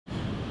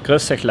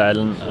Grüß euch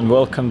Leiden and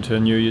welcome to a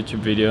new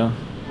YouTube video.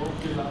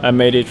 I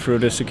made it through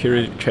the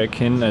security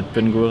check-in at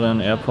Ben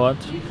Gurion Airport.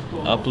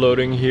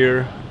 Uploading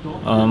here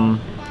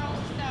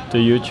the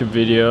YouTube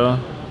video,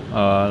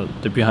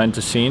 the behind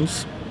the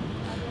scenes,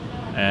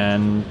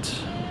 and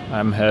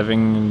I'm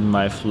having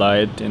my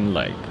flight in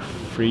like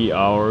 3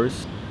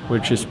 hours,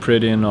 which is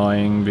pretty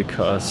annoying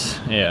because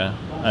yeah,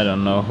 I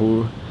don't know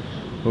who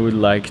would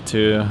like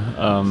to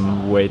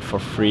wait for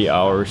 3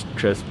 hours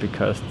just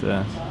because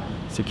the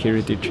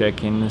security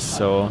check-in is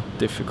so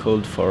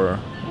difficult for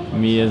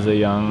me as a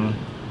young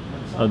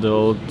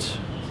adult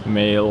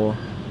male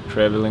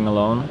traveling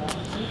alone.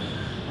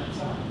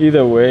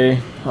 Either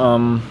way,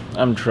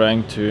 I'm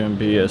trying to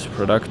be as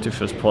productive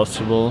as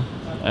possible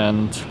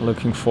and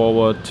looking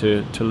forward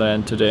to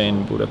land today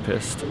in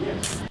Budapest.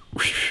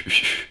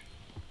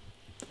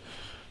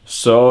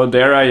 So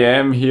there I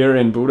am here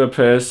in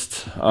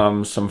Budapest.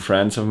 Some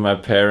friends of my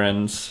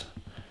parents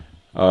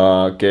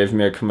gave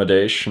me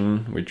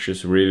accommodation, which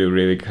is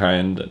really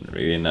kind and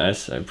really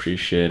nice. I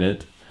appreciate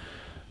it.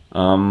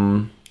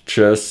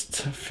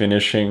 Just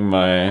finishing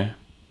my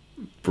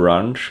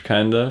brunch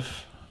kind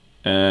of,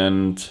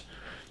 and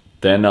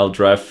then I'll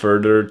drive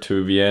further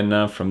to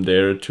Vienna, from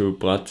there to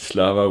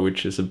Bratislava,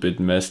 which is a bit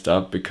messed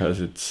up because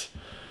it's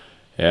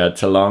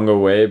a longer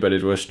way, but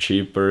it was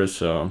cheaper,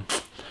 so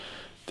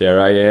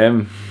there I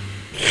am.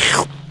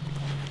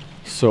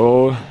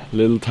 So,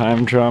 little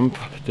time jump,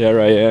 there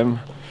I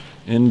am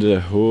in the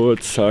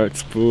hood,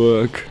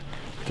 Salzburg.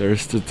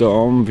 There's the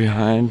dome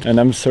behind, and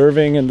I'm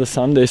serving in the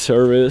Sunday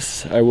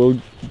service. I will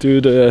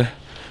do the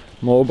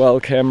mobile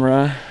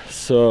camera,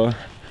 so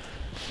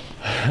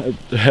I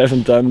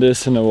haven't done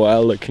this in a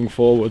while, looking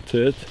forward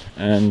to it,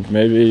 and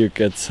maybe you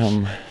get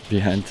some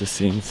behind the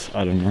scenes,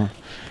 I don't know.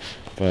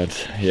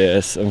 But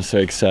yes, I'm so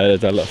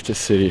excited, I love this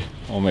city,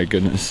 oh my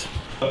goodness.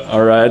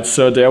 Alright,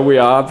 so there we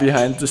are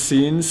behind the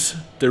scenes,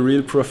 the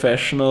real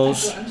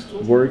professionals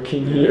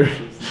working here.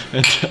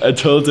 And I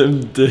told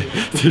them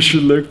they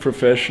should look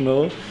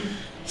professional.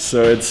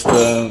 So it's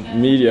the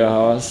media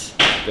house.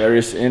 There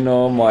is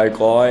Inno, my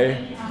guy.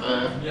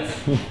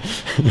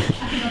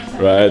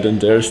 Right, and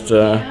there's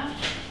the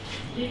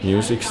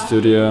music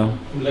studio.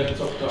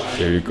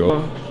 There you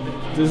go.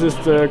 This is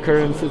the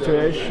current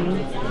situation.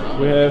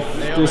 We have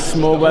this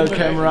mobile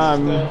camera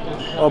I'm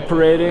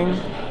operating.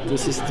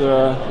 This is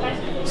the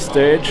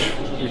stage.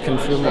 You can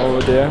film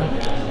over there.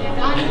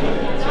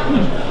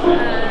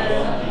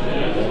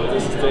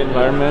 This is the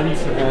environment,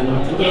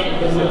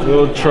 and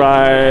we'll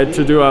try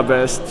to do our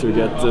best to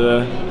get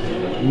the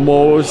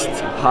most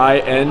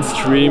high-end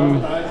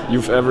stream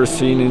you've ever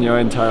seen in your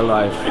entire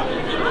life.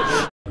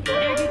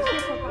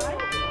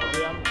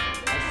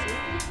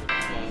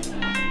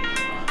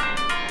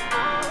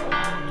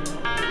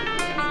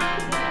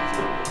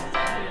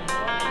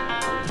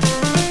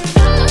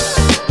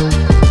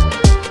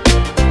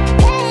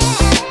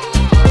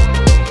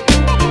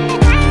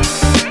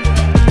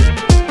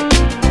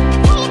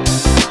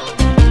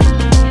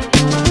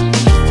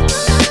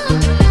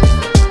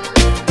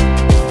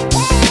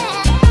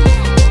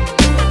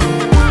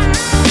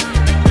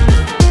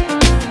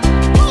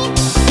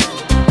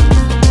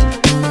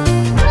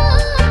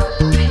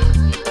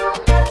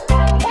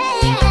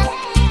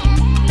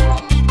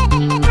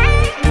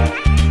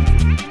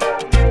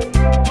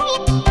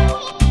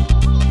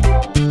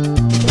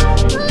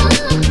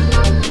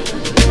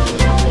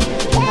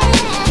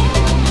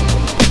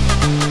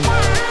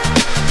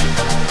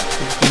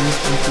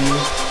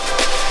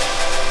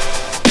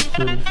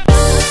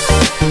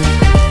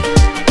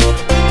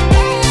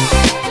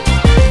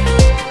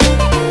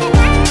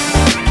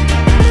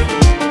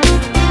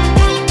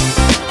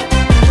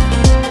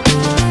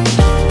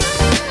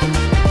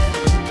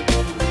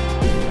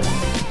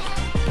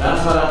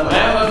 Das war der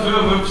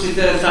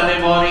 355. Sunday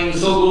Morning,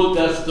 so gut,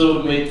 dass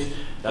du mit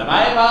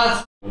dabei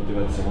warst.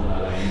 Motivation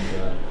allein.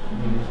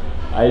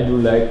 I do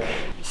like.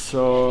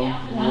 So,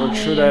 what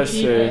should I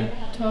say?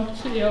 Talk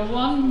to your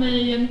 1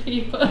 million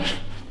people.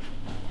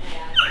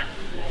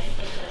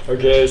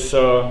 Okay,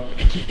 so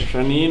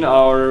Janine,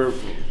 our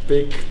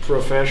big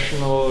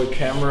professional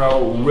camera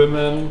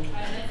woman,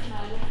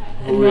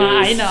 who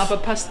Nur is, eine, aber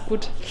passt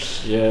gut.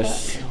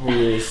 yes, who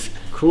is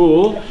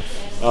cool,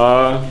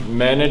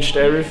 managed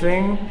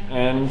everything,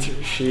 and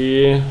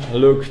she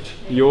looked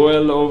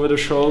Joel over the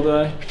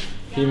shoulder.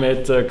 He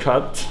made the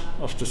cut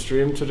of the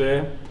stream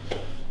today,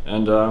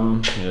 and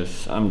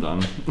yes, I'm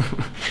done.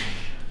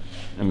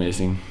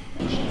 Amazing.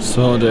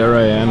 So there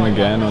I am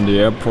again on the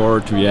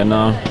airport,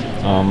 Vienna.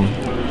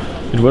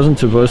 It wasn't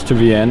supposed to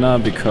Vienna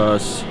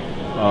because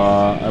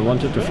I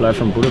wanted to fly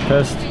from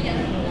Budapest,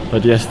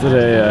 but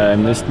yesterday I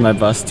missed my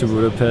bus to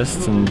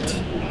Budapest, and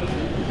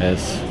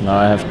yes, now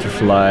I have to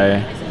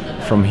fly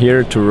from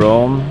here to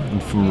Rome,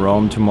 and from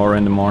Rome tomorrow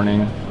in the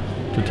morning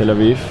to Tel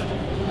Aviv.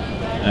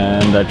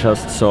 And I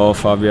just saw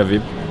Fabio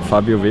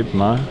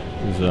Wipma,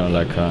 who's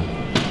like a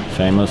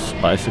famous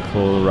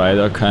bicycle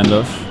rider kind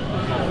of,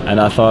 and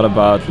I thought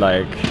about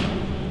like,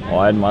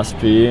 oh, it must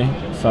be,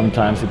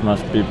 sometimes it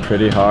must be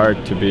pretty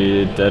hard to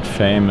be that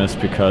famous,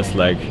 because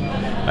like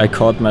I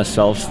caught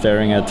myself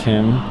staring at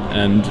him,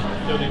 and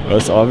it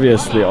was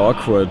obviously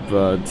awkward,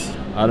 but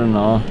I don't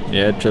know,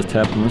 yeah, it just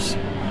happens.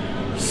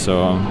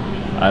 So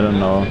I don't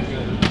know,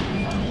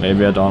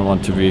 maybe I don't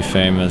want to be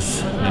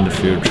famous in the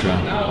future,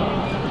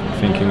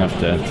 thinking of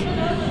that.